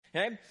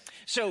Okay,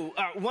 so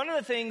one of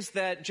the things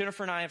that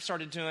Jennifer and I have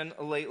started doing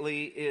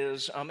lately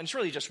is, and it's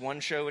really just one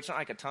show. It's not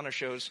like a ton of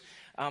shows.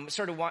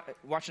 Started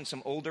watching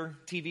some older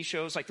TV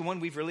shows. Like the one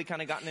we've really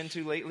kind of gotten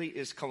into lately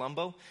is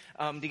Columbo.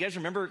 Do you guys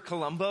remember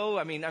Columbo?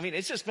 I mean,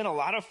 it's just been a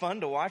lot of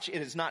fun to watch.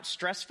 It is not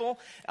stressful.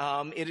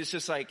 It is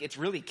just like, it's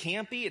really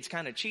campy. It's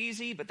kind of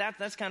cheesy, but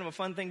that's kind of a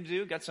fun thing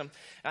to do.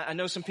 I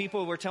know some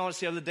people were telling us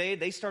the other day,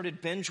 they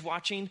started binge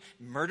watching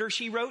Murder,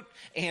 She Wrote.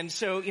 And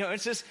so,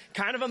 it's just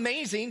kind of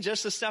amazing,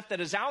 just the stuff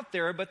that is out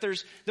there. But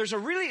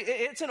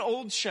it's an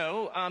old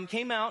show,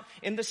 came out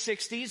in the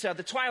 60s,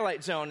 The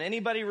Twilight Zone.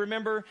 Anybody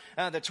remember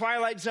The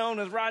Twilight Zone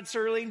with Rod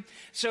Serling?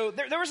 So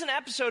there was an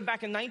episode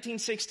back in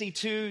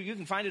 1962. You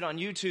can find it on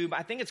YouTube.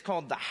 I think it's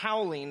called The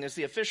Howling is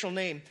the official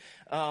name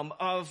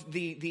of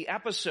the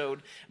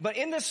episode. But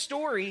in this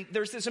story,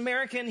 there's this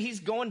American, he's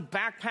going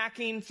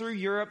backpacking through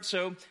Europe,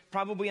 so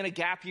probably in a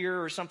gap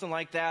year or something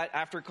like that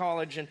after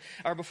college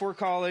or before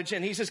college,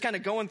 and he's just kind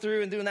of going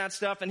through and doing that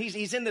stuff, and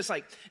he's in this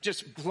like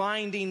just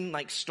blinding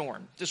like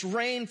storm, just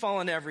rain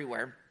falling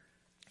everywhere.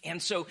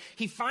 And so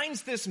he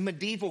finds this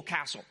medieval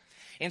castle.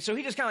 And so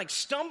he just kind of like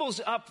stumbles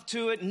up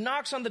to it,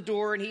 knocks on the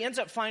door, and he ends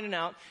up finding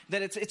out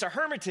that it's a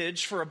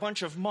hermitage for a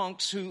bunch of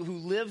monks who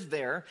live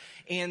there.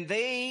 And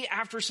they,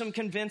 after some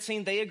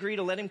convincing, they agree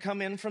to let him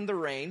come in from the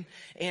rain.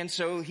 And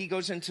so he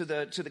goes into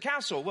the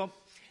castle. Well,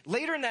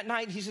 later in that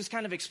night, he's just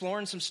kind of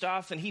exploring some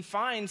stuff, and he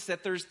finds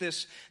that there's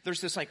this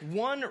like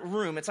one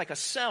room. It's like a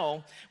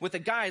cell with a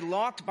guy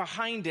locked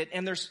behind it,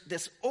 and there's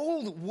this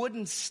old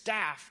wooden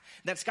staff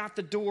that's got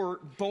the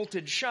door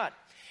bolted shut.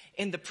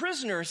 And the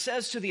prisoner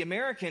says to the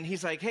American,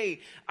 he's like,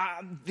 hey,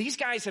 these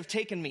guys have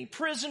taken me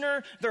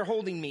prisoner. They're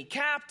holding me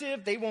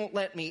captive. They won't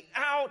let me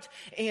out.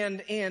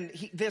 And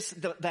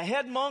the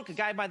head monk, a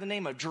guy by the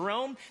name of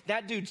Jerome,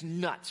 that dude's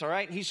nuts, all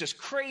right? He's just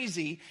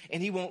crazy,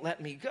 and he won't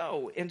let me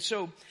go. And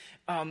so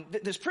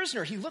this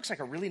prisoner, he looks like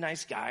a really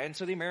nice guy. And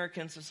so the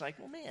American's just like,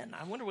 well, man,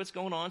 I wonder what's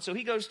going on. So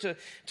he goes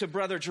to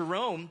Brother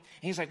Jerome, and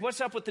he's like, what's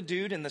up with the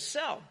dude in the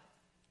cell?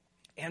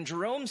 And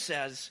Jerome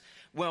says,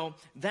 well,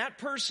 that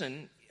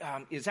person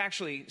is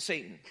actually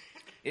Satan.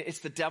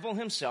 It's the devil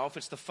himself.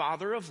 It's the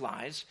father of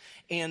lies.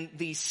 And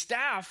the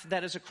staff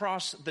that is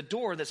across the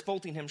door that's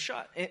bolting him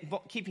shut,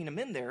 keeping him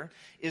in there,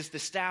 is the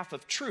staff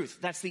of truth.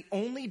 That's the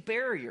only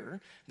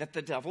barrier that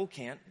the devil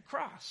can't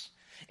cross.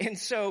 And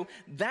so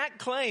that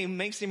claim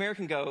makes the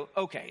American go,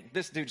 okay,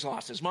 this dude's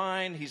lost his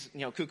mind. He's,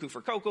 cuckoo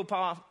for Cocoa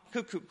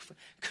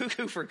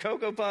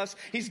Puffs.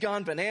 He's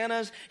gone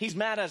bananas. He's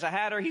mad as a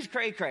hatter. He's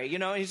cray-cray.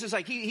 He's just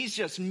like, he's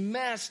just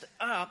messed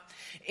up.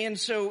 And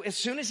so as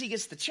soon as he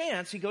gets the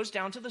chance, he goes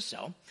down to the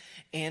cell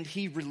and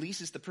he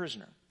releases the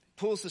prisoner,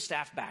 pulls the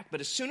staff back.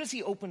 But as soon as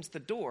he opens the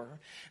door,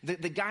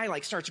 the guy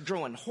like starts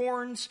growing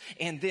horns,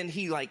 and then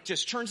he like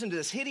just turns into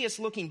this hideous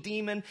looking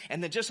demon.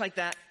 And then just like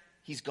that,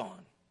 he's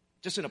gone.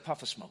 Just in a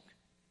puff of smoke.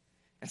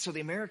 And so the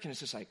American is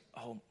just like,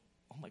 oh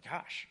my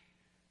gosh,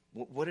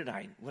 what did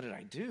I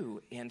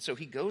do? And so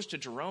he goes to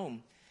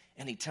Jerome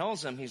and he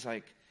tells him, he's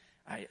like,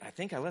 I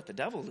think I let the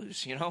devil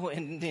loose,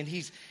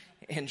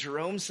 and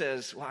Jerome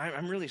says, well,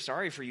 I'm really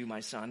sorry for you,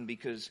 my son,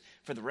 because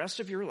for the rest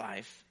of your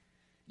life,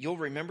 you'll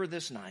remember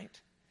this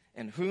night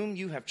and whom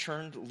you have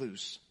turned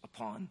loose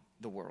upon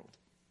the world.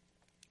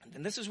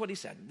 And this is what he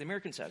said. The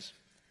American says,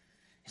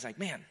 he's like,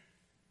 man,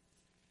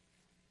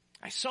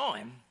 I saw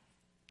him,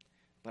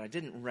 but I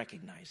didn't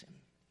recognize him.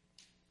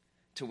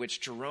 To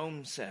which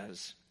Jerome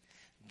says,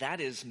 that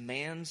is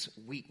man's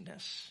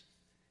weakness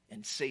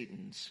and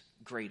Satan's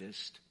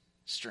greatest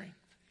strength.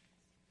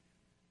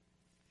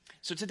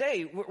 So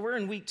today, we're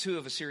in week 2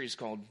 of a series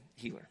called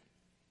Healer.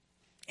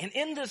 And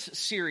in this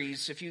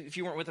series, if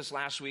you weren't with us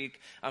last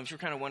week, if you're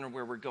kind of wondering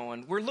where we're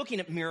going, we're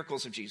looking at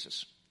miracles of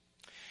Jesus.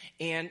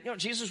 And,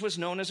 Jesus was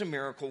known as a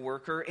miracle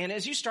worker. And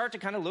as you start to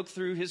kind of look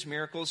through his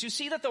miracles, you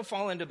see that they'll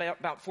fall into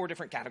about 4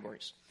 different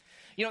categories.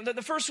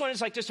 The first one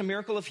is like just a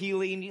miracle of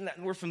healing.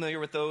 We're familiar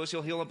with those.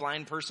 He'll heal a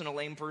blind person, a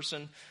lame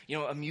person,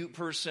 a mute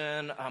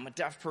person, a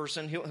deaf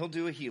person. He'll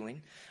do a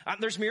healing.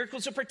 There's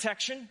miracles of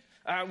protection,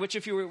 which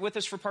if you were with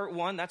us for part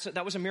 1,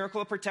 that was a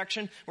miracle of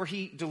protection where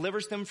he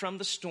delivers them from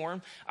the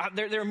storm.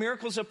 There are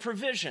miracles of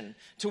provision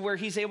to where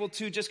he's able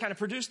to just kind of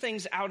produce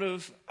things out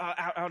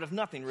of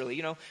nothing,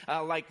 really.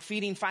 Like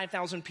feeding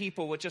 5,000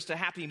 people with just a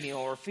Happy Meal,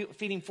 or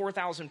feeding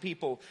 4,000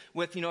 people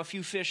with, a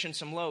few fish and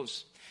some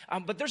loaves.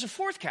 But there's a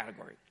 4th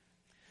category.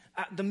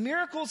 The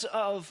miracles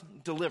of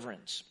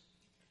deliverance.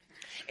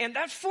 And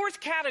that 4th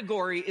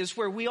category is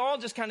where we all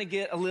just kind of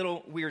get a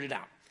little weirded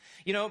out.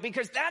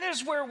 Because that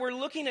is where we're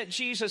looking at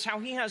Jesus, how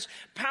he has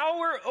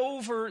power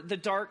over the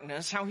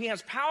darkness, how he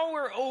has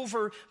power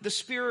over the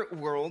spirit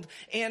world,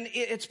 and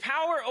it's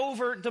power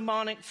over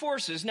demonic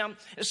forces. Now,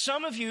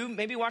 some of you,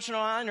 maybe watching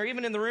online or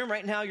even in the room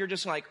right now, you're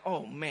just like,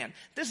 oh man,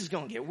 this is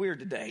going to get weird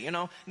today,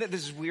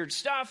 This is weird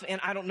stuff,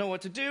 and I don't know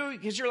what to do,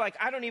 because you're like,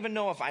 I don't even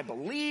know if I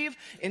believe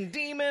in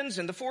demons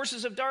and the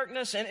forces of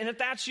darkness, and if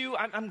that's you,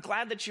 I'm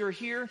glad that you're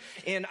here,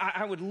 and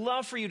I would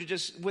love for you to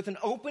just, with an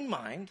open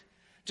mind,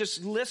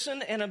 Just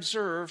listen and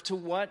observe to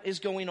what is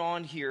going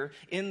on here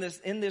in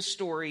this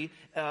story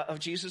of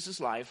Jesus'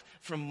 life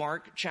from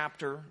Mark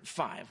chapter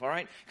 5, all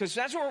right? Because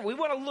that's where we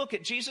want to look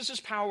at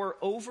Jesus' power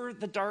over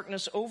the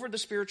darkness, over the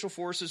spiritual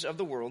forces of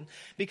the world.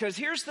 Because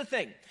here's the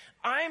thing.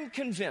 I'm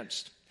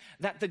convinced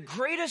that the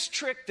greatest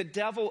trick the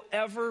devil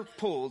ever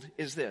pulled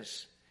is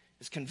this,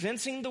 is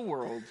convincing the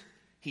world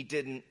he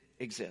didn't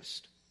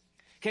exist.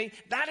 Okay,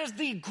 that is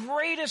the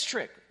greatest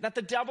trick that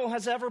the devil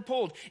has ever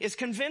pulled, is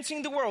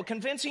convincing the world,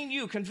 convincing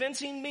you,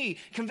 convincing me,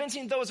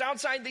 convincing those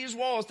outside these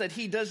walls that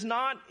he does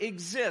not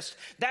exist.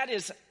 That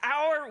is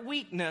our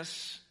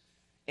weakness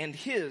and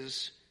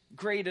his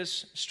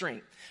greatest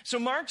strength. So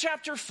Mark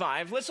chapter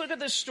 5, let's look at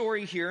this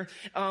story here,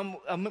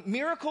 a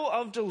miracle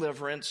of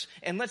deliverance,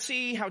 and let's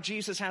see how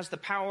Jesus has the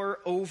power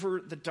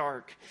over the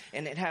dark,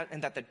 and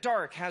that the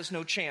dark has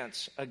no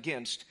chance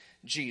against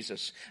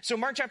Jesus. So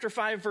Mark chapter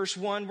 5, verse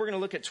 1, we're going to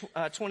look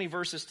at 20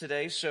 verses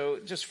today, so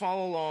just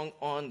follow along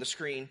on the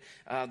screen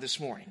this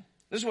morning.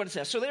 This is what it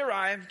says. So they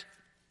arrived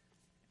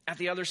at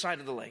the other side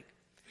of the lake,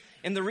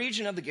 in the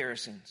region of the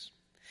Gerasenes.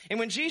 And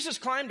when Jesus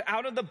climbed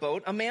out of the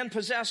boat, a man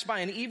possessed by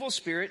an evil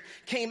spirit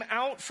came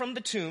out from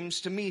the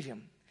tombs to meet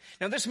him.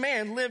 Now this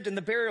man lived in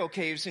the burial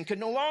caves and could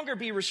no longer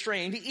be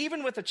restrained,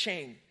 even with a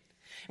chain.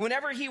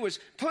 Whenever he was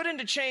put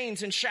into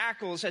chains and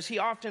shackles, as he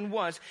often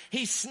was,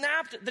 he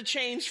snapped the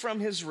chains from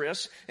his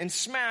wrists and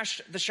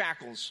smashed the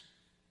shackles.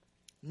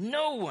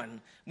 No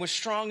one was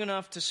strong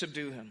enough to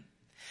subdue him.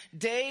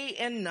 Day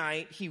and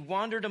night he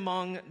wandered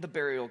among the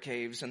burial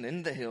caves and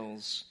in the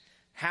hills,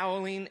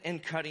 howling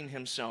and cutting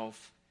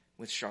himself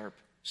with sharp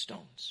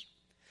stones.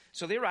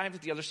 So they arrived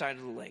at the other side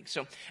of the lake.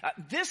 So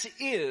this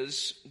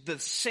is the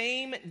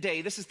same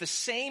day, this is the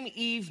same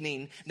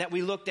evening that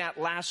we looked at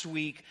last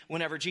week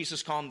whenever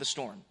Jesus calmed the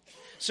storm.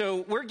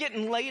 So we're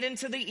getting late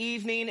into the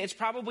evening. It's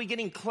probably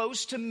getting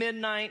close to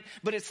midnight,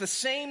 but it's the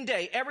same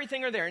day.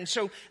 Everything are there. And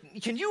so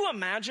can you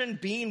imagine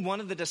being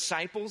one of the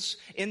disciples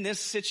in this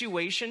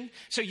situation?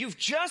 So you've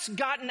just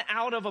gotten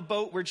out of a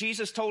boat where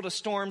Jesus told a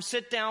storm,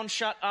 sit down,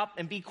 shut up,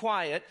 and be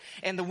quiet.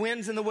 And the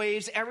winds and the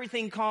waves,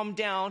 everything calmed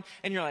down.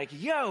 And you're like,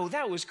 yo,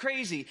 that was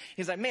crazy.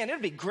 He's like, man,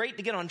 it'd be great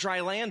to get on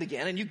dry land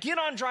again. And you get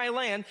on dry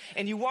land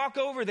and you walk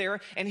over there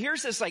and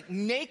here's this like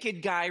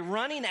naked guy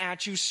running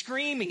at you,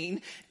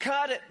 screaming,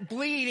 cut it,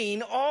 bleeding,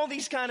 all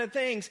these kind of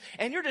things.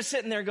 And you're just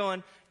sitting there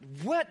going,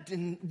 what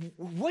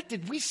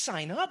did we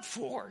sign up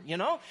for? You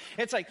know,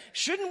 it's like,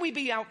 shouldn't we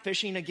be out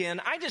fishing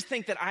again? I just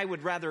think that I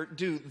would rather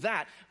do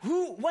that.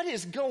 What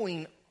is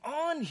going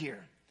on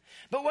here?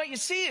 But what you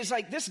see is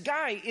like this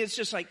guy is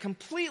just like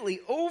completely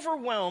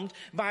overwhelmed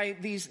by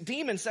these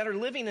demons that are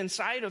living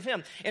inside of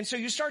him. And so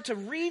you start to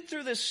read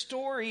through this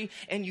story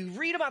and you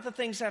read about the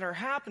things that are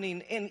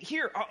happening. And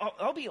here,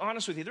 I'll be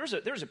honest with you, there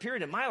was a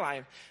period in my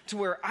life to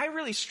where I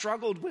really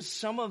struggled with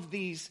some of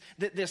this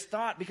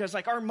thought, because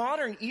like our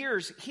modern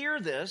ears hear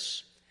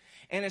this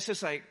and it's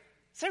just like,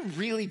 is that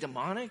really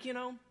demonic, you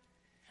know?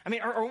 I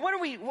mean, or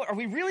are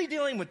we really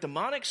dealing with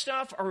demonic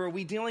stuff, or are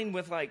we dealing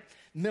with like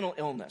mental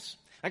illness?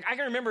 Like I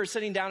can remember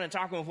sitting down and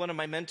talking with one of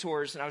my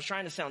mentors, and I was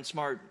trying to sound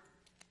smart,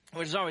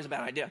 which is always a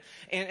bad idea.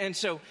 And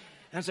so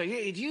I was like,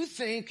 hey, do you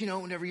think, you know,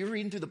 whenever you're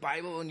reading through the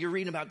Bible and you're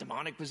reading about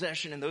demonic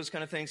possession and those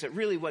kind of things, that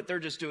really what they're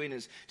just doing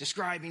is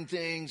describing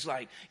things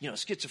like, you know,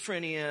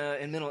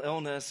 schizophrenia and mental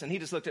illness? And he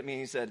just looked at me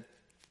and he said,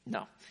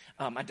 no,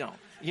 I don't.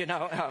 You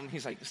know,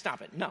 he's like,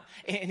 stop it. No.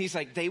 And he's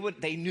like,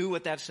 they knew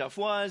what that stuff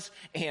was,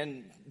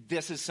 and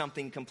this is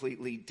something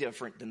completely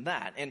different than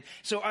that. And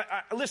so,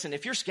 listen,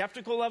 if you're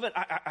skeptical of it,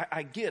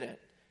 I get it.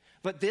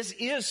 But this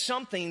is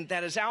something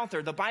that is out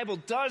there. The Bible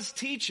does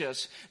teach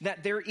us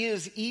that there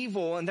is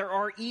evil and there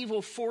are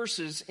evil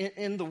forces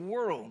in the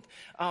world.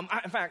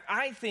 In fact,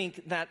 I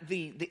think that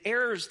the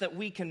errors that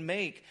we can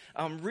make,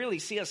 really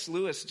C.S.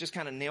 Lewis just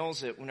kind of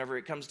nails it whenever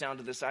it comes down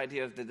to this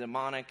idea of the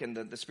demonic and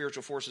the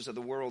spiritual forces of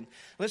the world.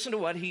 Listen to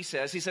what he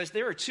says. He says,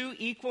 there are two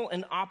equal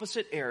and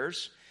opposite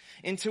errors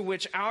into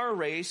which our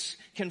race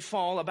can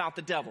fall about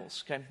the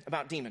devils, okay,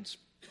 about demons.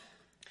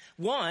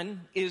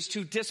 One is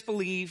to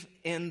disbelieve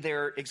in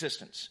their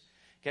existence.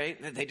 Okay,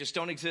 they just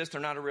don't exist.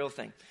 They're not a real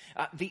thing.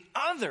 The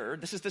other,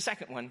 this is the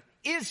second one,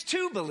 is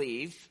to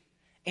believe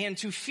and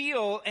to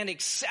feel an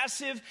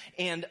excessive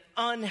and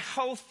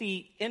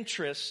unhealthy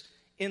interest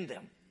in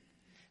them.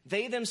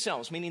 They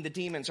themselves, meaning the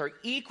demons, are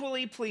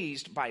equally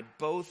pleased by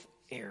both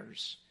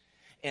errors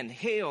and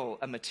hail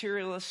a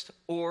materialist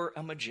or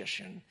a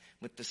magician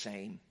with the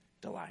same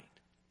delight.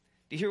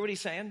 Do you hear what he's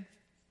saying?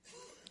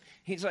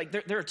 He's like,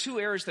 there are two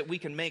errors that we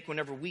can make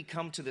whenever we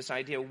come to this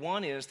idea.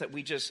 One is that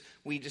we just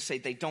say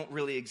they don't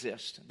really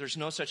exist. There's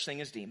no such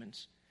thing as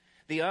demons.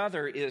 The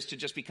other is to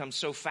just become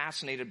so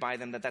fascinated by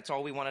them that that's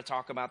all we want to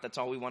talk about. That's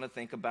all we want to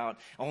think about.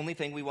 Only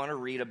thing we want to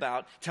read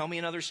about. Tell me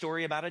another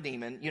story about a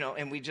demon, you know,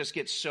 and we just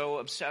get so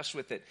obsessed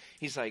with it.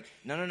 He's like,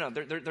 no.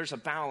 There's a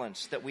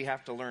balance that we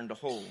have to learn to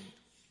hold.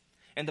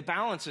 And the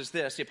balance is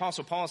this. The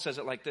Apostle Paul says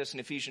it like this in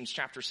Ephesians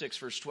chapter 6,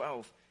 verse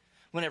 12.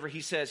 Whenever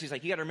he says, he's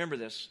like, you got to remember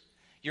this.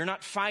 You're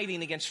not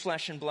fighting against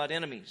flesh and blood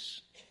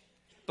enemies,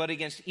 but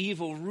against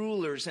evil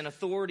rulers and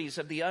authorities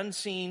of the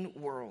unseen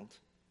world,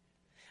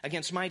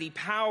 against mighty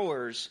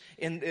powers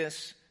in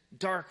this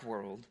dark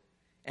world,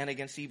 and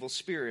against evil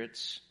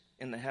spirits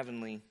in the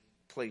heavenly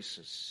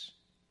places.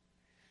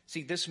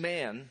 See, this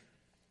man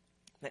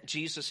that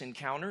Jesus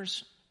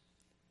encounters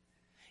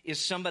is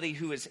somebody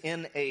who is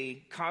in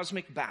a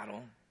cosmic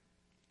battle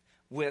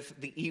with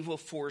the evil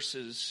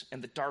forces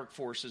and the dark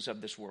forces of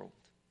this world.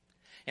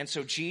 And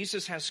so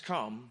Jesus has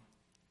come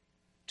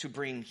to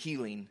bring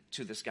healing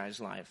to this guy's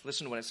life.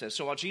 Listen to what it says.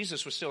 So while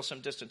Jesus was still some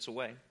distance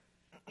away,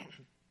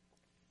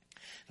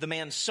 the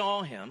man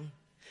saw him,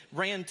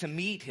 ran to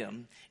meet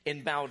him,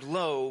 and bowed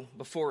low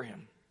before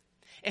him.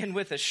 And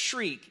with a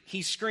shriek,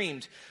 he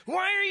screamed,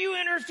 "Why are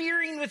you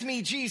interfering with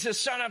me, Jesus,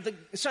 Son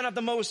of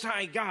the Most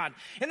High God?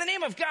 In the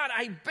name of God,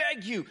 I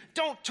beg you,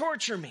 don't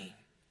torture me."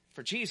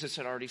 For Jesus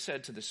had already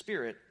said to the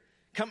spirit,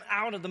 "Come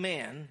out of the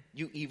man,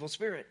 you evil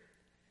spirit."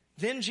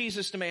 Then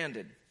Jesus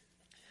demanded,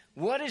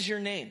 "What is your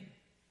name?"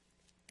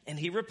 And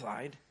he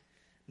replied,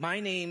 "My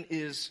name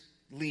is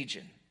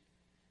Legion,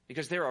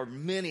 because there are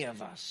many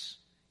of us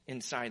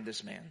inside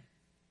this man."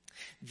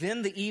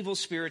 Then the evil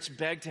spirits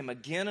begged him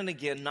again and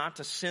again not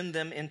to send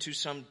them into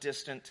some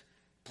distant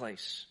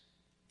place.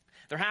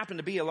 There happened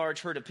to be a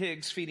large herd of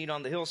pigs feeding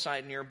on the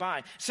hillside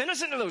nearby. "Send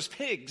us into those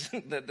pigs,"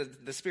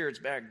 the spirits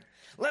begged.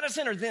 "Let us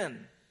enter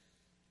then."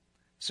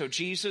 So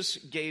Jesus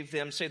gave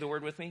them, say the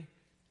word with me,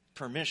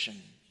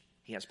 permission.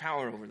 He has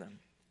power over them.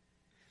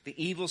 The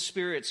evil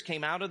spirits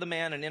came out of the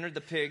man and entered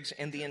the pigs,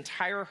 and the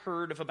entire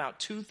herd of about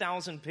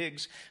 2,000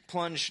 pigs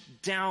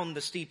plunged down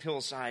the steep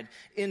hillside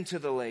into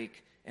the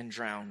lake and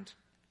drowned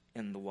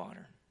in the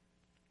water.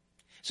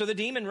 So the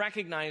demon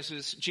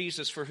recognizes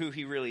Jesus for who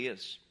he really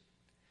is.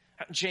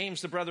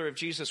 James, the brother of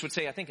Jesus, would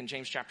say, I think in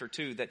James chapter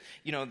 2, that,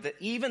 that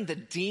even the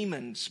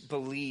demons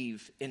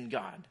believe in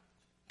God.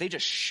 They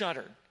just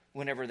shudder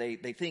whenever they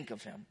think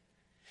of him.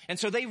 And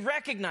so they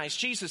recognize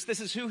Jesus. This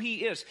is who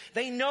he is.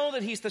 They know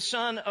that he's the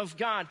Son of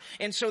God.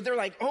 And so they're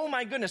like, oh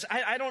my goodness,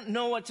 I don't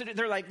know what to do.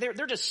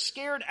 They're just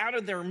scared out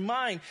of their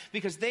mind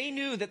because they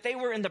knew that they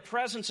were in the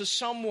presence of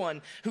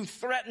someone who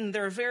threatened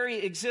their very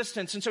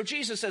existence. And so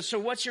Jesus says, "So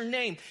what's your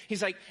name?"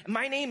 He's like,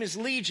 "My name is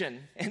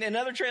Legion." And in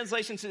other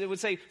translations, it would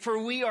say, "For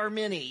we are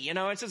many."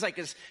 It's just like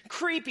this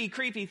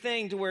creepy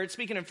thing to where it's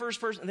speaking in first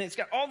person. And it's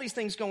got all these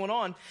things going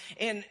on.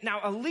 And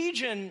now a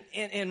legion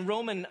in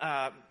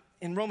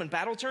Roman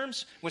battle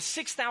terms was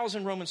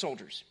 6,000 Roman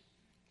soldiers.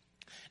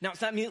 Now,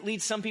 that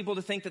leads some people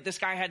to think that this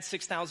guy had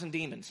 6,000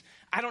 demons.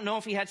 I don't know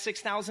if he had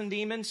 6,000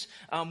 demons.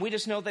 We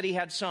just know that he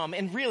had some.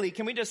 And really,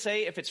 can we just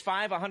say if it's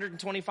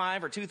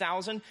 125 or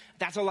 2,000,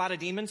 that's a lot of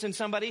demons in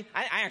somebody?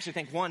 I actually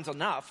think one's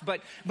enough.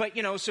 But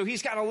so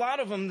he's got a lot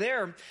of them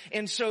there.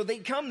 And so they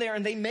come there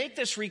and they make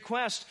this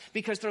request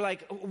because they're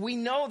like, we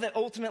know that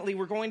ultimately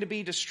we're going to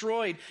be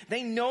destroyed.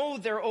 They know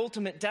their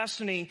ultimate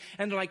destiny.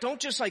 And they're like,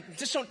 just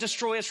don't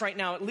destroy us right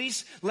now. At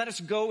least let us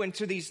go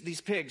into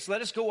these pigs.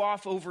 Let us go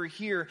off over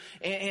here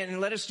and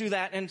let us do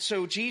that. And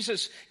so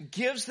Jesus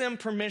gives them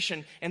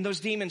permission, and those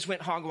demons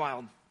went hog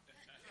wild.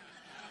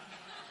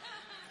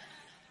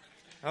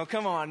 Oh,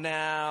 come on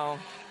now.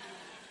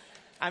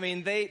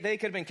 They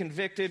could have been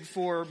convicted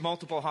for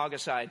multiple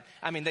hogicide.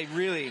 They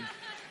really,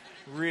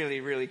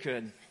 really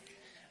could.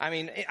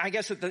 I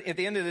guess at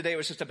the end of the day, it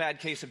was just a bad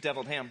case of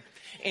deviled ham.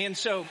 And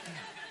so,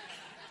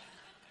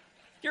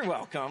 you're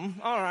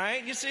welcome. All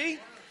right, you see?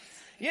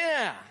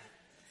 Yeah.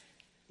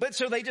 But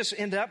so they just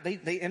end up,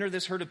 they enter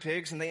this herd of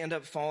pigs and they end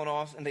up falling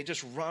off and they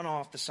just run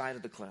off the side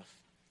of the cliff.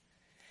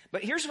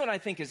 But here's what I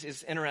think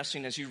is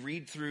interesting as you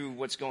read through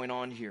what's going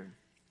on here.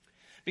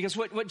 Because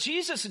what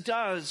Jesus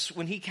does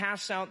when he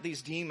casts out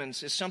these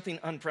demons is something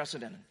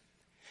unprecedented.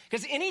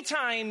 Because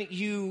anytime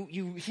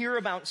you hear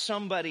about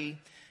somebody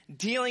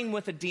dealing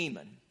with a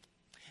demon,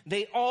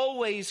 they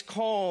always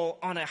call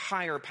on a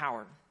higher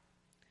power.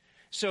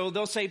 So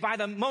they'll say, "By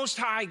the Most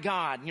High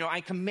God,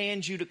 I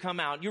command you to come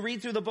out." You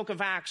read through the book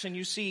of Acts and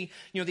you see,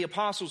 the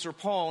apostles or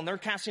Paul, and they're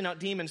casting out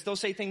demons. They'll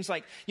say things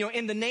like,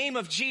 "In the name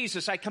of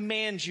Jesus, I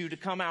command you to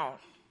come out."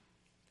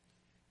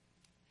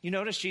 You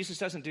notice Jesus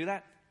doesn't do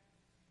that?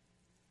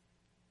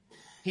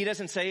 He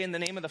doesn't say, "In the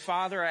name of the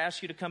Father, I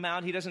ask you to come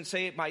out." He doesn't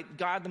say, "By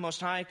God the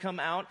Most High, come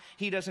out."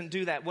 He doesn't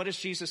do that. What does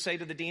Jesus say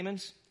to the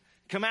demons?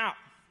 Come out.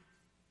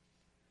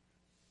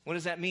 What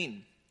does that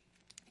mean?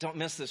 Don't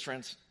miss this,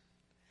 friends.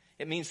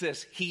 It means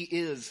this: he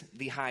is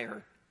the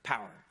higher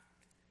power.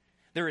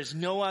 There is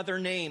no other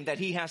name that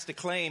he has to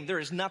claim. There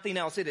is nothing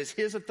else. It is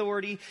his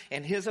authority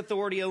and his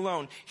authority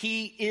alone.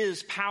 He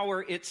is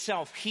power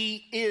itself.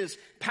 He is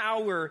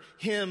power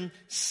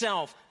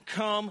himself.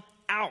 Come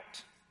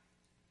out.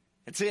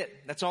 That's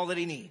it. That's all that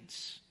he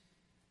needs.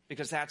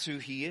 Because that's who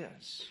he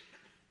is.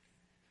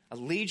 A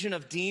legion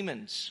of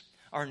demons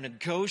are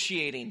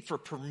negotiating for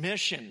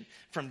permission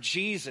from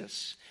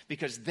Jesus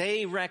because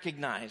they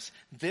recognize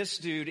this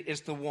dude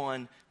is the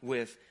one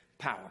with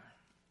power.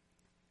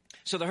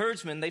 So the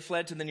herdsmen, they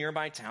fled to the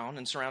nearby town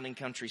and surrounding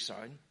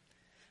countryside.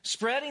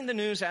 spreading the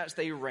news as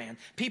they ran.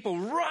 People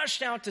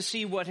rushed out to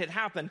see what had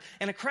happened,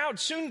 and a crowd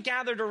soon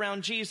gathered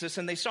around Jesus,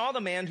 and they saw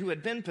the man who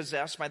had been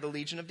possessed by the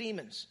legion of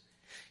demons.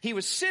 He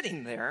was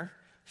sitting there,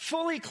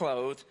 fully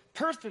clothed,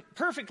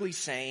 perfectly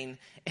sane,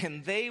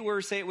 and they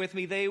were, say it with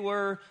me, they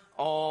were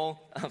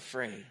all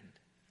afraid.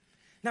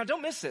 Now,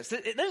 don't miss this.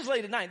 This is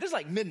late at night. This is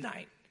like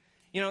midnight.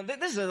 You know,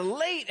 this is a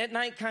late at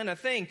night kind of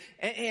thing.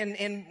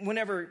 And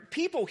whenever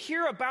people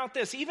hear about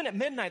this, even at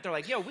midnight, they're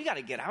like, yo, we got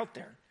to get out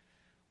there.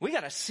 We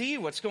got to see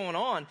what's going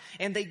on.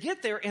 And they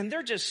get there and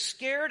they're just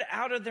scared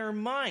out of their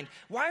mind.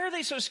 Why are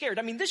they so scared?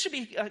 I mean, this should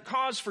be a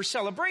cause for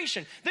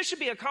celebration. This should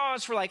be a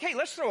cause for like, hey,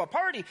 let's throw a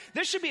party.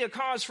 This should be a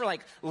cause for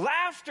like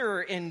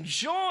laughter and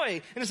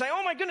joy. And it's like,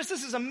 oh my goodness,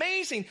 this is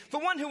amazing. The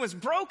one who was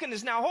broken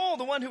is now whole.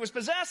 The one who was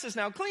possessed is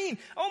now clean.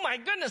 Oh my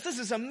goodness, this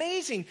is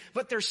amazing.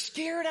 But they're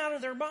scared out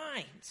of their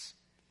minds.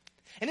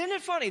 And isn't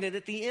it funny that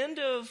at the end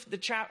of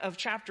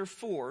chapter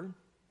 4,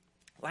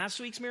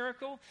 last week's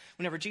miracle,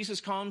 whenever Jesus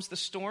calms the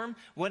storm,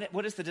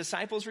 what is the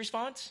disciples'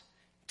 response?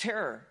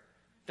 Terror.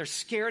 They're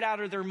scared out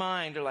of their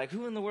mind. They're like,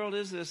 who in the world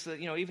is this?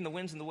 Even the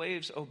winds and the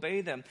waves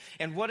obey them.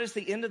 And what does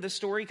the end of the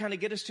story kind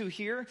of get us to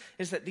here?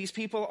 Is that these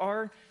people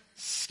are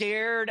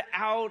scared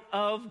out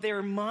of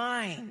their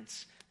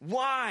minds.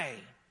 Why?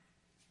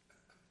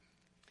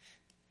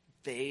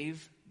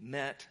 They've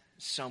met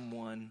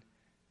someone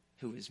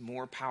who is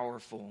more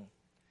powerful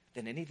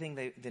than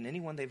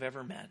anyone they've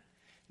ever met.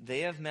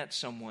 They have met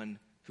someone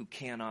who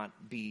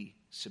cannot be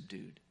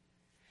subdued.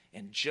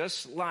 And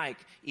just like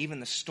even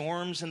the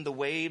storms and the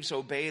waves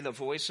obey the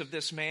voice of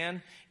this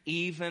man,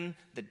 even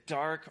the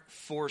dark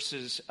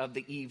forces of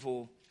the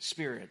evil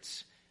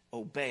spirits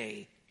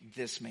obey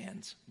this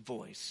man's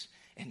voice.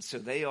 And so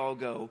they all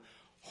go,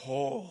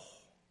 oh,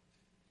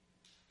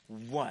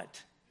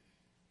 what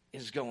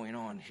is going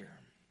on here?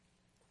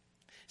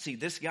 See,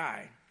 this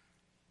guy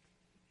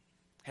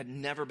had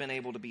never been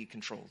able to be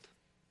controlled.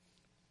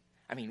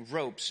 I mean,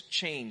 ropes,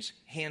 chains,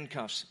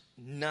 handcuffs,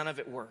 none of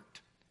it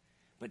worked.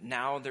 But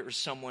now there is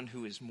someone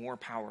who is more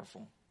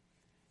powerful,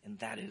 and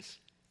that is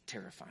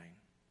terrifying.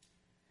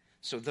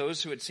 So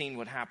those who had seen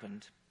what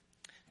happened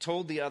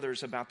told the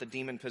others about the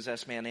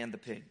demon-possessed man and the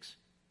pigs.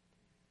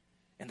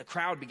 And the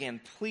crowd began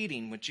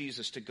pleading with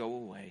Jesus to go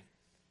away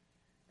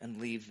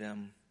and leave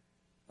them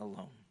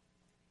alone.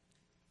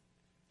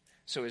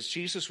 So as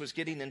Jesus was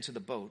getting into the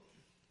boat,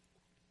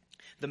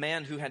 the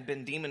man who had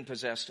been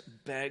demon-possessed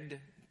begged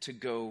to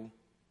go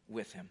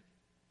with him.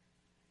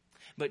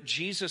 But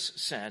Jesus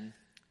said,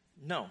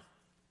 no.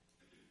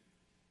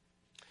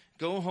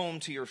 Go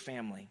home to your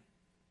family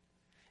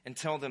and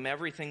tell them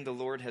everything the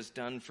Lord has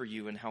done for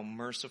you and how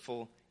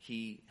merciful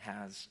he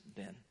has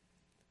been.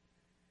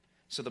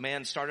 So the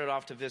man started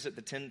off to visit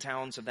the 10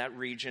 towns of that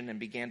region and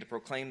began to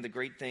proclaim the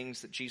great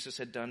things that Jesus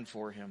had done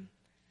for him.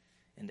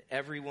 And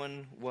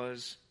everyone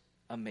was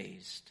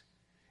amazed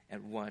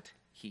at what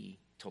he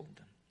told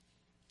them.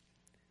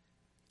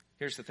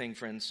 Here's the thing,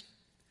 friends.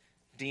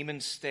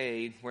 Demons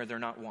stay where they're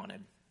not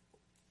wanted.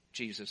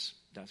 Jesus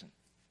doesn't.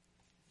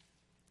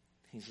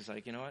 He's just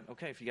like, you know what?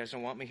 Okay, if you guys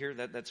don't want me here,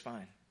 that's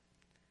fine.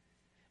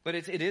 But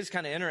it is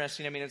kind of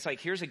interesting. I mean, it's like,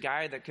 here's a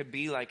guy that could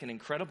be like an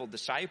incredible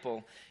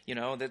disciple,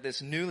 that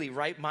this newly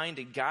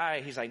right-minded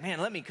guy, he's like,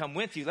 man, let me come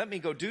with you. Let me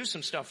go do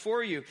some stuff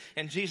for you.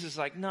 And Jesus is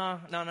like,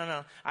 no.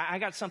 I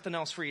got something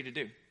else for you to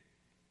do.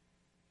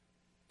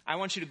 I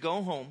want you to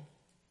go home.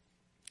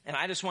 And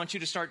I just want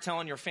you to start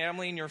telling your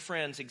family and your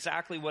friends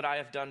exactly what I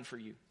have done for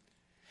you.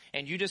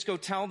 And you just go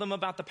tell them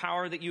about the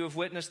power that you have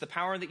witnessed, the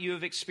power that you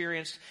have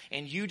experienced,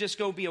 and you just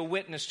go be a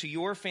witness to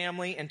your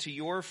family and to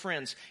your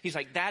friends. He's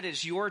like, that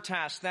is your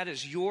task. That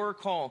is your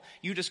call.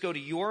 You just go to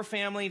your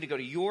family, to go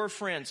to your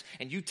friends,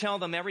 and you tell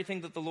them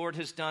everything that the Lord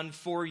has done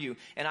for you.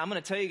 And I'm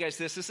going to tell you guys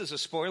this is a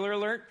spoiler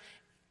alert.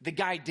 The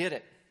guy did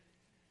it.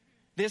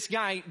 This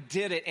guy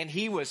did it, and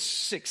he was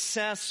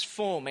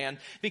successful, man.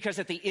 Because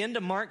at the end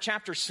of Mark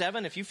chapter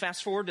 7, if you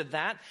fast forward to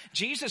that,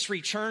 Jesus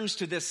returns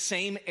to this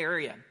same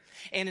area.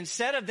 And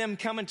instead of them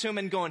coming to him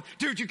and going,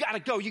 dude, you got to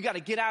go. You got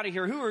to get out of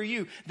here. Who are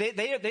you?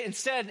 They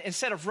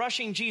instead of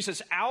rushing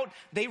Jesus out,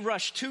 they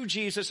rush to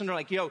Jesus and they're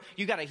like, yo,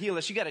 you got to heal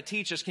us. You got to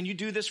teach us. Can you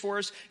do this for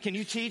us? Can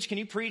you teach? Can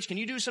you preach? Can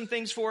you do some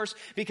things for us?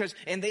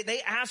 And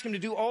they ask him to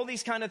do all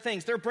these kind of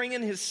things. They're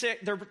bringing his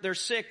sick. They're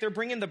sick. They're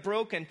bringing the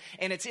broken.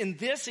 And it's in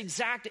this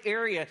exact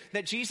area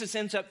that Jesus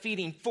ends up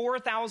feeding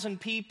 4,000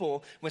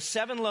 people with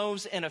 7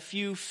 loaves and a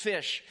few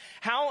fish.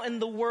 How in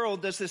the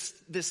world does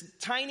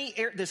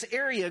this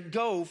area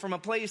go from a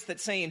place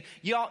that's saying,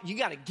 y'all, you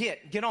got to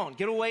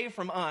get away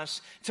from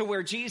us, to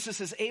where Jesus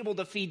is able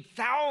to feed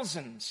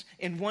thousands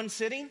in one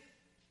sitting?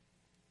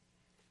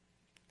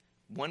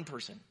 One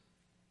person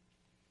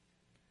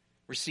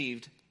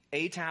received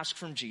a task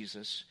from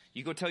Jesus.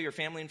 You go tell your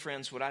family and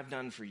friends what I've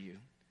done for you.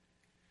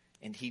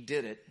 And he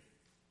did it.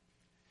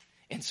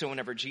 And so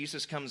whenever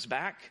Jesus comes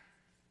back,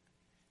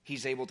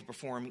 he's able to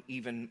perform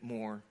even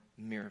more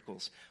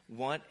miracles.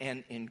 What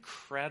an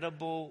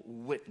incredible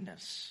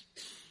witness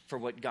for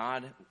what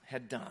God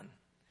had done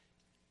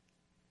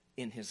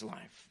in his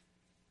life.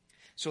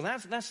 So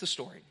that's the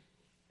story.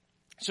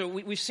 So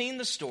we've seen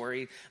the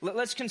story.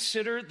 Let's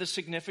consider the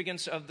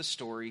significance of the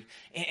story.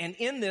 And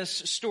in this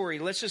story,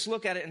 let's just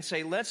look at it and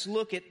say, let's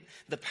look at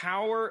the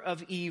power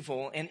of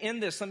evil. And in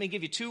this, let me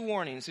give you two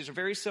warnings. These are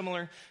very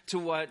similar to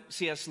what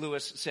C.S.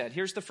 Lewis said.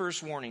 Here's the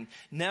first warning.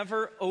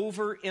 Never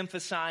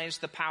overemphasize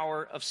the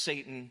power of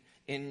Satan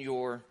in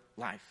your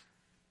life.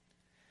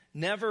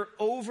 Never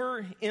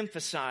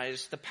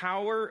overemphasize the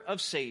power of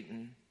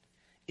Satan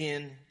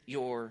in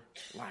your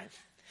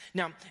life.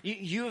 Now,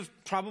 you have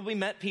probably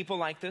met people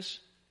like this.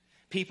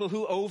 People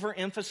who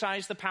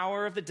overemphasize the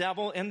power of the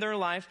devil in their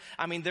life.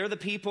 I mean, they're the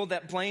people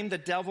that blame the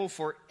devil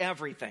for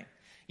everything.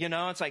 You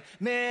know, it's like,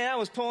 man, I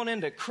was pulling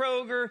into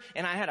Kroger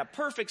and I had a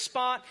perfect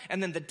spot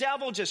and then the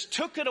devil just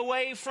took it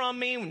away from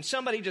me when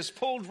somebody just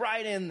pulled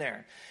right in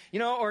there. You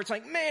know, or it's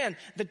like, man,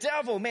 the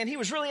devil, man, he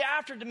was really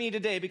after me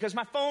today because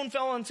my phone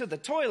fell into the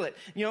toilet,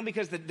 you know,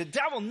 because the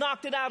devil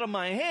knocked it out of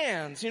my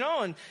hands, you know,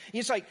 and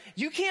it's like,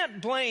 you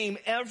can't blame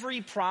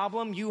every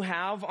problem you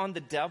have on the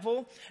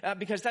devil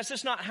because that's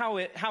just not how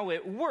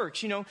it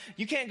works. You know,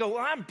 you can't go,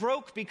 well, I'm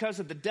broke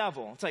because of the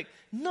devil. It's like,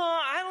 no,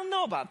 I don't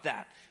know about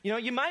that. You know,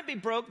 you might be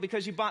broke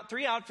because you bought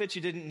 3 outfits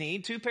you didn't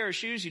need, 2 pair of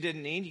shoes you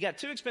didn't need, you got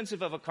too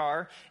expensive of a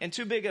car and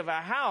too big of a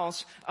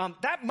house.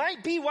 That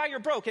might be why you're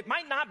broke. It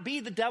might not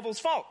be the devil's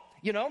fault.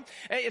 You know,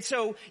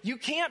 so you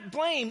can't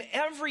blame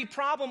every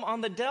problem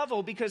on the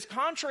devil because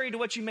contrary to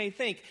what you may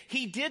think,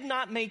 he did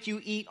not make you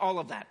eat all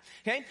of that.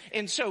 Okay.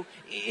 And so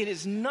it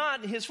is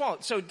not his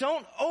fault. So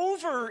don't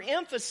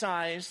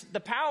overemphasize the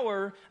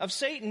power of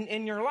Satan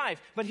in your life.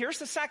 But here's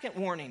the second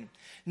warning.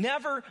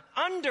 Never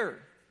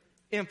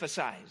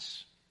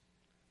underemphasize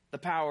the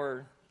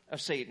power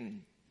of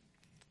Satan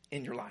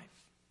in your life.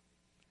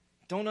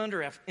 Don't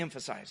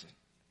underemphasize it.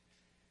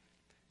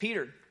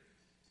 Peter,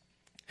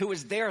 who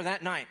was there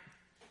that night,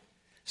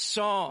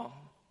 saw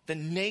the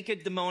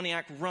naked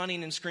demoniac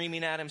running and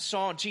screaming at him,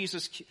 saw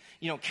Jesus,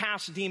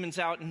 cast demons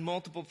out in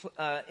multiple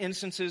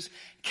instances,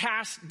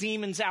 cast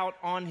demons out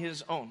on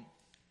his own.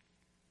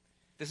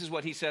 This is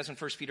what he says in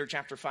 1 Peter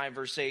chapter 5,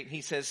 verse 8.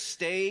 He says,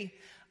 stay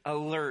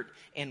alert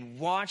and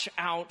watch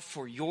out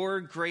for your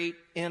great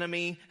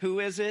enemy. Who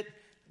is it?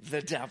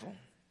 The devil.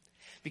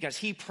 Because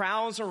he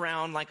prowls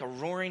around like a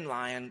roaring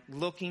lion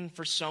looking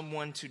for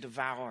someone to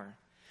devour.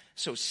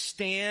 So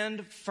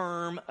stand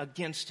firm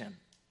against him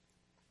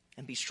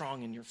and be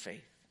strong in your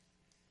faith.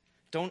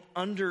 Don't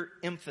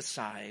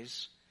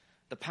underemphasize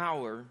the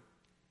power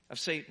of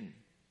Satan.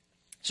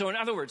 So in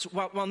other words,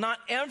 while not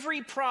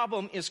every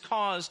problem is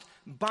caused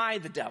by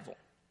the devil,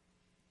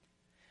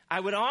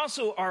 I would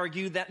also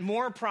argue that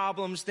more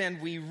problems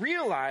than we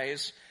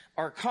realize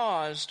are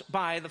caused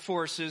by the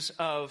forces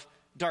of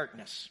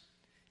darkness.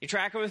 You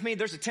tracking with me?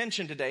 There's a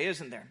tension today,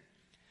 isn't there?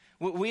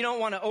 We don't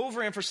want to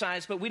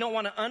overemphasize, but we don't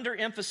want to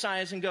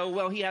underemphasize and go,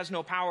 well, he has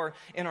no power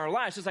in our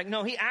lives. It's like,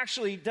 no, he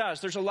actually does.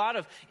 There's a lot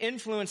of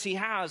influence he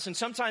has, and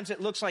sometimes it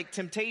looks like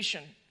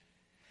temptation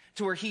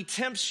to where he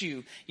tempts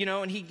you,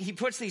 and he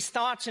puts these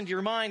thoughts into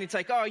your mind. It's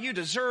like, oh, you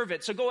deserve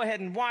it, so go ahead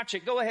and watch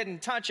it. Go ahead and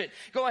touch it.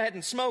 Go ahead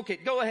and smoke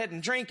it. Go ahead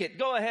and drink it.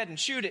 Go ahead and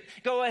shoot it.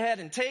 Go ahead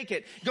and take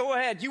it. Go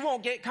ahead. You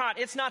won't get caught.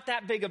 It's not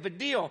that big of a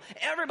deal.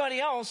 Everybody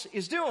else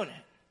is doing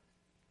it.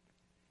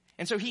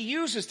 And so he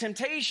uses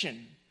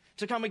temptation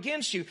to come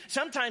against you.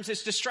 Sometimes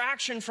it's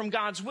distraction from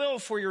God's will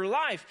for your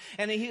life.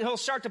 And he'll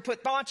start to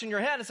put thoughts in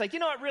your head. It's like,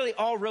 really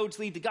all roads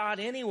lead to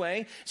God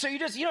anyway. So you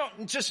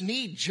don't just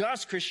need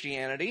just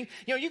Christianity.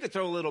 You could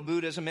throw a little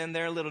Buddhism in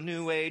there, a little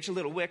New Age, a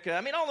little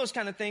Wicca. All those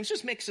kind of things.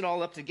 Just mix it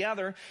all up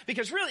together.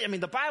 Because really,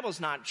 the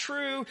Bible's not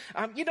true.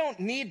 You don't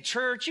need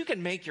church. You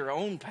can make your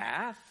own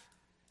path.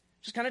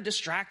 Just kind of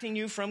distracting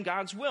you from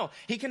God's will.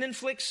 He can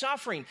inflict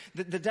suffering.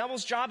 The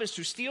devil's job is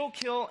to steal,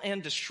 kill,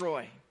 and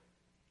destroy.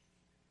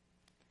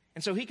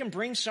 And so he can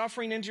bring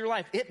suffering into your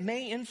life. It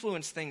may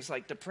influence things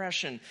like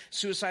depression,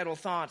 suicidal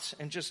thoughts,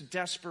 and just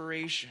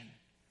desperation.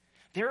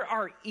 There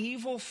are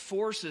evil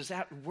forces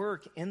at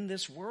work in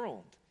this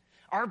world.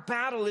 Our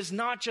battle is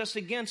not just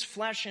against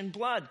flesh and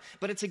blood,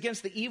 but it's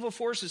against the evil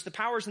forces, the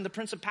powers and the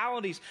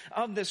principalities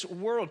of this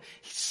world.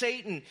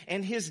 Satan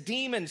and his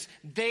demons,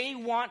 they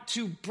want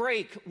to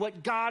break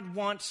what God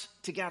wants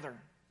together.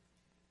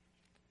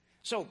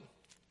 So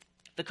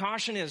the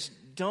caution is,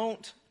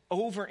 don't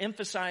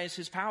overemphasize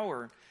his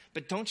power,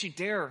 but don't you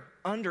dare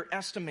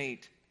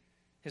underestimate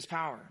his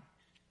power.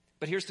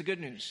 But here's the good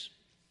news.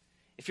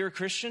 If you're a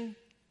Christian,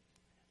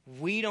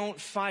 we don't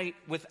fight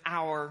with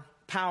our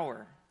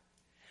power.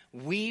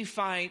 We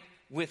fight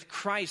with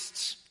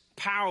Christ's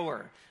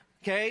power.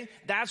 Okay?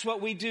 That's what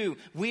we do.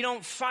 We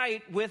don't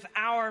fight with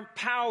our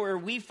power.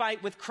 We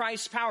fight with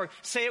Christ's power.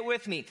 Say it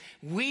with me.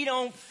 We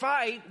don't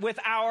fight with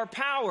our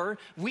power.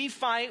 We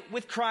fight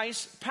with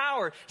Christ's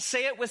power.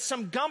 Say it with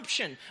some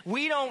gumption.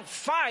 We don't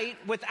fight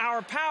with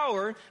our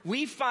power.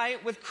 We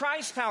fight with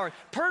Christ's power.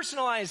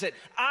 Personalize it.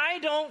 I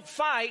don't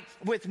fight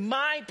with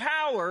my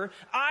power.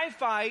 I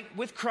fight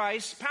with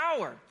Christ's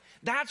power.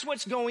 That's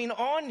what's going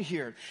on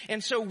here.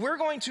 And so we're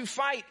going to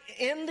fight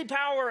in the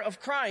power of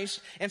Christ.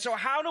 And so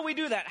how do we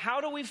do that? How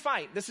do we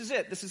fight? This is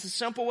it. This is a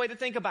simple way to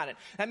think about it.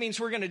 That means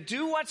we're going to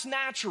do what's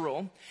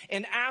natural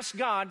and ask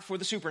God for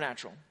the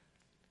supernatural.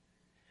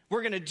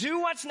 We're going to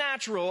do what's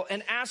natural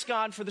and ask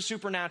God for the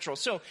supernatural.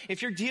 So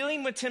if you're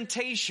dealing with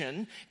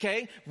temptation,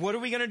 okay, what are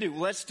we going to do?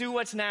 Let's do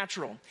what's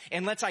natural.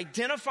 And let's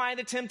identify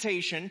the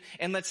temptation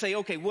and let's say,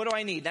 okay, what do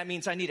I need? That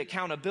means I need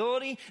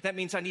accountability. That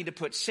means I need to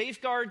put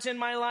safeguards in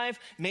my life.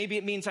 Maybe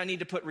it means I need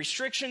to put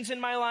restrictions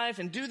in my life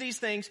and do these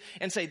things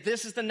and say,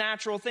 this is the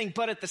natural thing.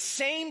 But at the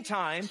same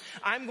time,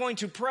 I'm going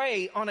to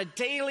pray on a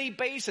daily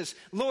basis.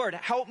 Lord,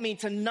 help me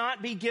to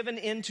not be given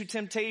into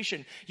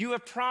temptation. You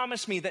have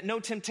promised me that no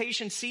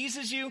temptation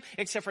seizes you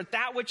except for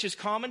that which is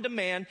common to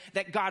man,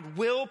 that God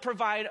will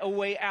provide a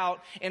way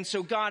out. And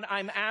so God,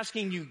 I'm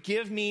asking you,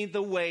 give me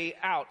the way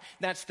out.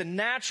 That's the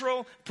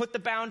natural, put the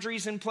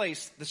boundaries in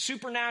place. The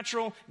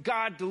supernatural,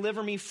 God,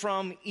 deliver me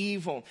from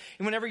evil.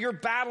 And whenever you're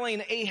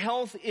battling a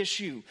health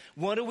issue,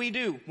 what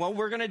do? Well,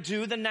 we're going to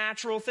do the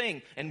natural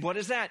thing. And what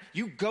is that?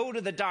 You go to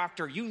the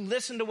doctor, you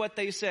listen to what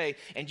they say,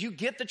 and you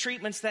get the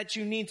treatments that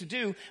you need to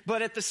do.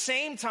 But at the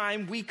same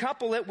time, we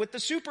couple it with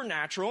the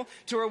supernatural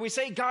to where we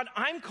say, God,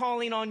 I'm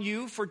calling on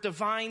you for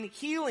divine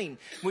healing.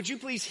 Would you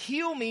please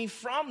heal me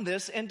from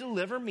this and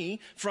deliver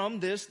me from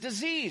this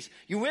disease?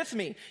 You with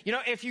me? You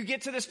know, if you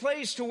get to this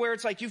place to where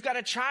it's like you've got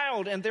a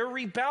child and they're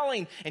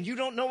rebelling and you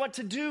don't know what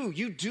to do,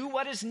 you do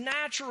what is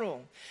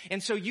natural.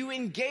 And so you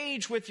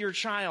engage with your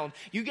child.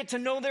 You get to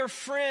know their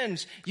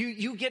friends.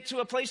 You get to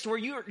a place where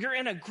you're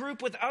in a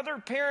group with other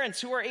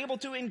parents who are able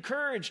to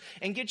encourage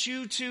and get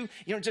you to,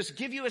 just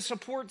give you a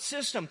support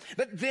system.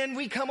 But then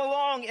we come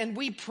along and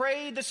we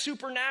pray the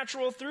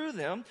supernatural through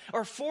them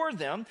or for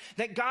them,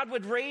 that God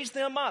would raise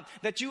them up,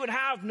 that you would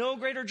have no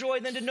greater joy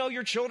than to know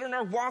your children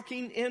are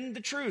walking in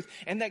the truth,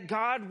 and that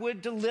God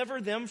would deliver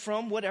them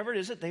from whatever it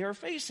is that they are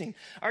facing.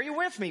 Are you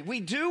with me? We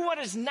do what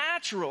is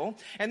natural,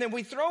 and then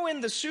we throw in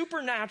the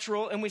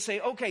supernatural, and we say,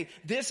 okay,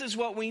 this is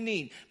what we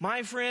need.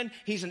 My friend,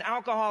 he's an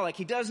alcoholic.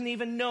 He doesn't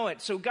even know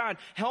it. So God,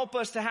 help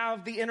us to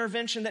have the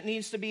intervention that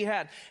needs to be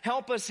had.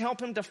 Help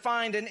him to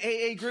find an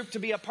AA group to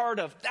be a part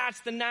of.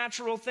 That's the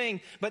natural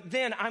thing. But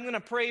then I'm going to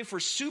pray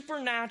for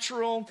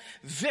supernatural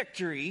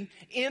victory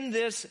in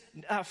this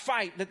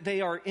fight that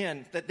they are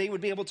in, that they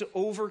would be able to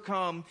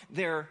overcome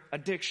their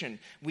addiction.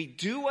 We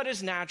do what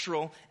is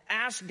natural,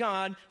 ask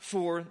God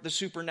for the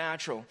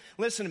supernatural.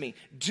 Listen to me.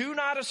 Do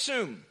not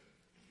assume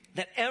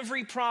that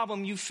every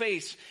problem you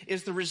face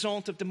is the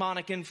result of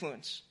demonic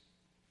influence.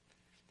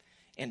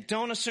 And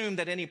don't assume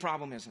that any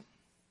problem isn't.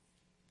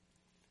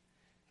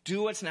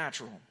 Do what's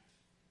natural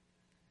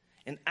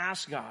and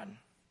ask God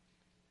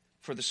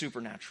for the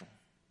supernatural.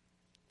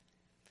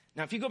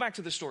 Now, if you go back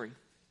to the story,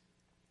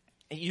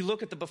 and you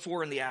look at the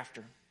before and the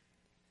after.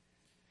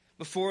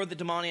 Before, the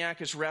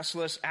demoniac is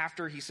restless.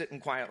 After, he's sitting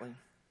quietly.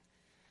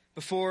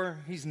 Before,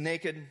 he's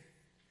naked.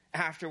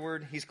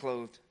 Afterward, he's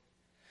clothed.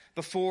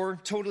 Before,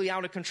 totally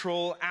out of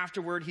control.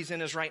 Afterward, he's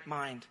in his right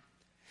mind.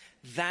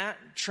 That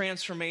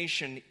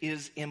transformation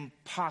is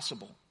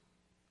impossible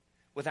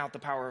without the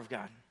power of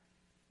God.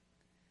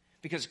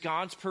 Because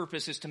God's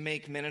purpose is to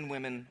make men and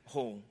women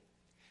whole.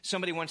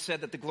 Somebody once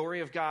said that the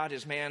glory of God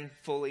is man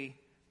fully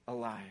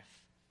alive.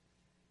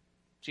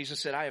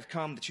 Jesus said, I have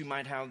come that you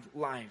might have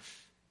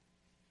life.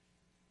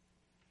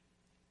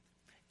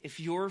 If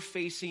you're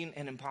facing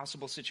an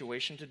impossible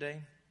situation today,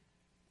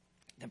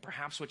 then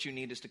perhaps what you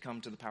need is to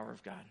come to the power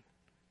of God.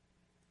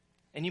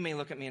 And you may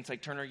look at me and say,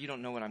 Turner, you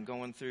don't know what I'm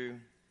going through.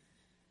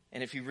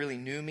 And if you really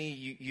knew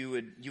me, you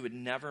would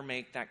never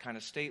make that kind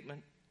of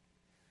statement.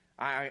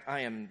 I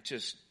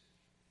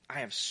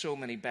have so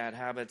many bad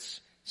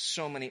habits,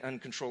 so many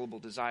uncontrollable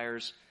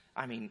desires.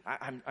 I mean,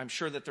 I'm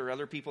sure that there are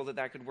other people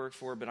that could work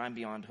for, but I'm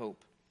beyond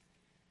hope.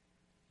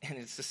 And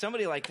it's to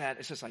somebody like that,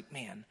 it's just like,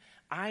 man,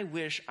 I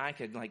wish I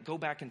could go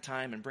back in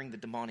time and bring the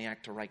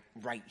demoniac to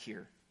right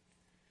here.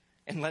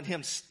 And let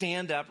him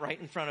stand up right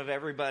in front of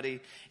everybody.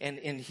 And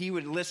he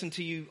would listen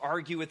to you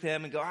argue with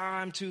him and go,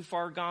 I'm too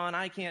far gone.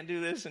 I can't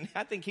do this. And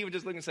I think he would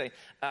just look and say,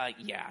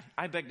 yeah,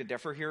 I beg to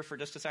differ here for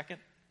just a second.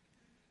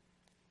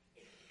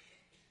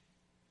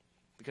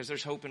 Because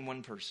there's hope in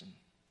one person.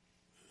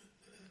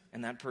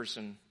 And that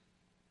person,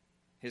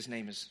 his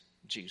name is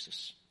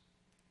Jesus.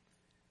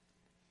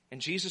 And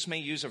Jesus may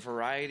use a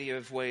variety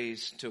of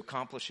ways to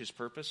accomplish his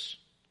purpose,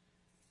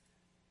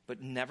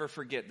 but never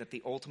forget that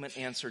the ultimate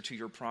answer to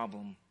your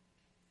problem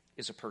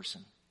is a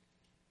person.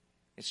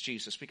 It's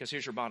Jesus. Because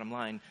here's your bottom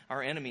line.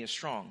 Our enemy is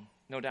strong,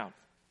 no doubt.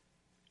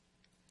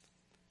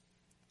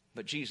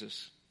 But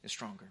Jesus is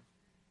stronger.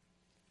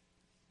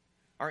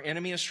 Our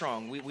enemy is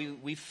strong.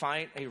 We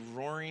fight a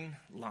roaring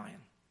lion,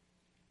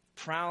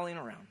 prowling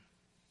around.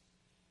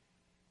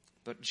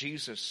 But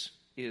Jesus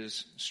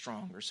is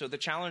stronger. So the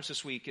challenge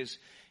this week is,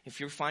 if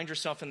you find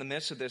yourself in the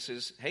midst of this,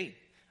 is, hey,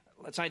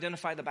 let's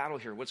identify the battle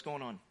here. What's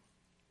going on?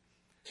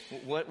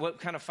 What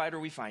kind of fight are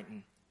we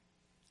fighting?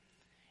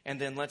 And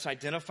then let's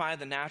identify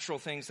the natural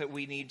things that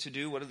we need to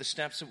do. What are the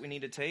steps that we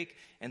need to take?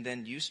 And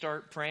then you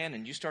start praying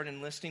and you start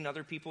enlisting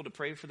other people to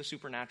pray for the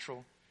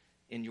supernatural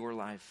in your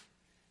life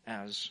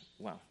as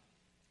well.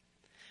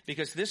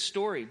 Because this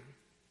story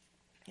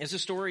is a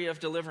story of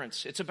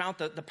deliverance. It's about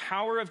the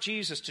power of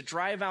Jesus to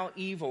drive out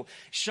evil,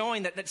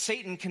 showing that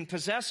Satan can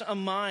possess a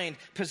mind,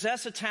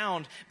 possess a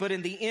town, but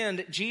in the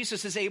end,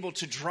 Jesus is able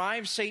to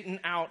drive Satan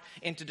out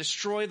and to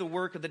destroy the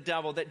work of the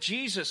devil. That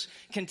Jesus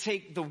can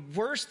take the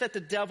worst that the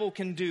devil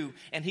can do,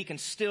 and he can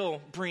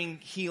still bring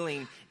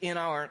healing in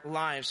our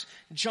lives.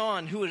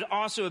 John, who would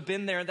also have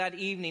been there that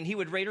evening, he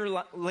would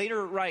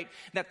later write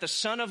that the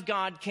Son of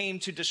God came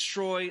to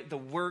destroy the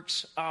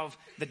works of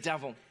the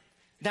devil.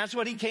 That's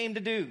what he came to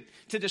do,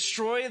 to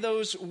destroy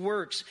those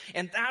works.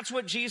 And that's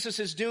what Jesus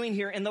is doing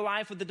here in the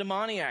life of the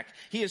demoniac.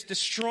 He is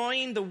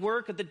destroying the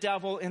work of the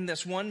devil in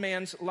this one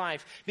man's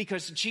life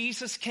because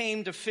Jesus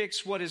came to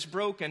fix what is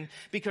broken,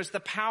 because the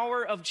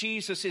power of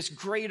Jesus is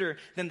greater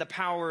than the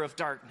power of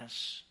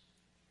darkness.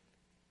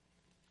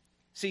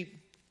 See,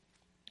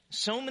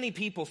 so many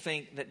people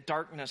think that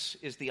darkness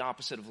is the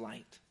opposite of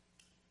light.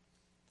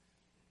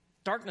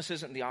 Darkness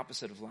isn't the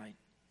opposite of light.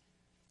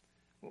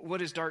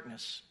 What is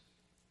darkness?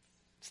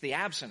 It's the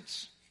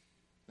absence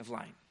of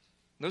light.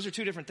 Those are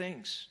two different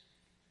things.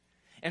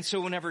 And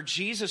so whenever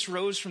Jesus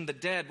rose from the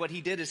dead, what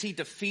he did is he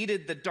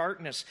defeated the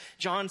darkness.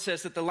 John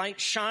says that the light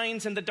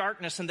shines in the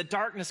darkness, and the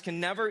darkness can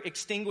never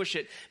extinguish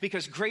it,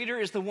 because greater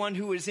is the one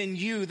who is in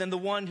you than the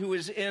one who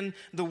is in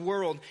the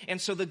world. And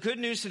so the good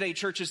news today,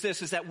 church, is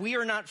this, is that we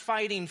are not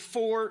fighting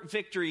for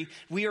victory.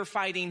 We are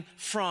fighting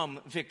from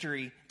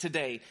victory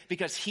today,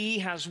 because he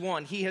has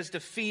won. He has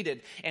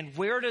defeated. And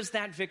where does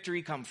that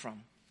victory come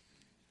from?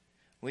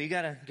 Well, you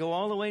got to go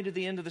all the way to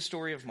the end of the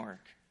story of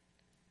Mark.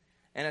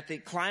 And at the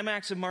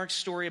climax of Mark's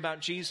story about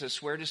Jesus,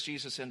 where does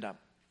Jesus end up?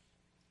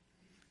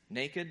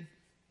 Naked,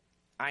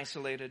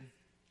 isolated,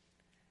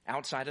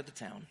 outside of the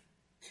town,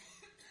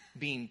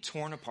 being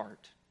torn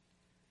apart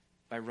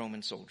by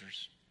Roman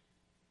soldiers.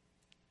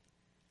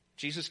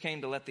 Jesus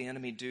came to let the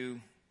enemy do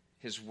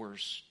his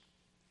worst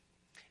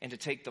and to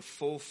take the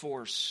full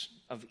force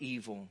of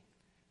evil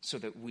so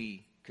that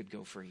we could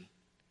go free.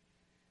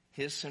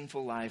 His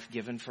sinful life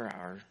given for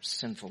our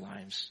sinful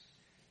lives,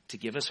 to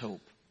give us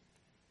hope,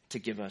 to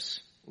give us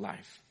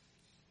life.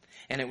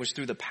 And it was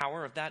through the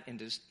power of that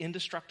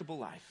indestructible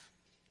life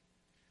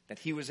that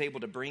he was able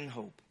to bring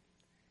hope.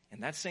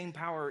 And that same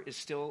power is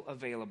still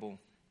available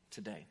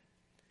today.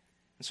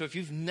 And so if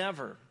you've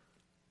never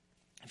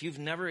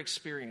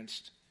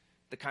experienced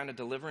the kind of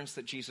deliverance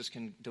that Jesus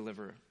can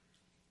deliver,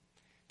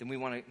 then we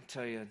want to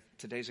tell you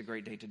today's a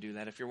great day to do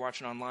that. If you're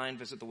watching online,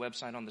 visit the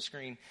website on the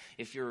screen.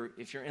 If you're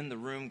in the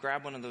room,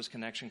 grab one of those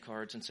connection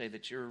cards and say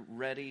that you're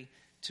ready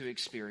to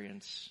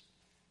experience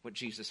what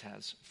Jesus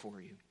has for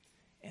you.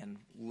 And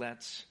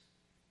let's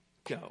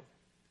go.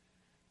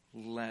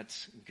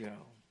 Let's go.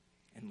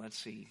 And let's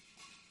see.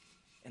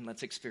 And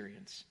let's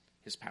experience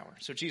his power.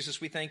 So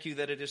Jesus, we thank you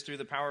that it is through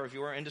the power of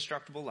your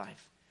indestructible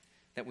life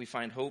that we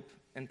find hope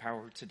and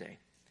power today.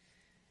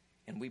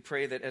 And we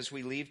pray that as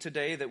we leave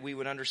today, that we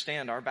would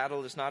understand our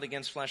battle is not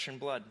against flesh and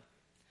blood.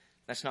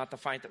 That's not the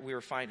fight that we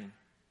are fighting.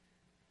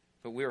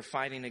 But we are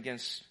fighting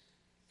against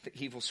the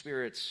evil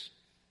spirits,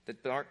 the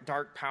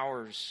dark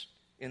powers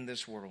in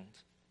this world.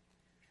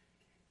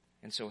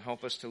 And so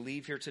help us to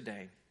leave here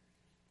today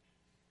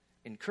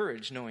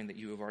encouraged, knowing that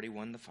you have already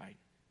won the fight.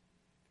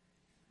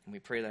 And we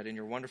pray that in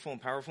your wonderful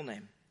and powerful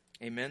name.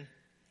 Amen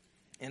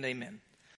and amen.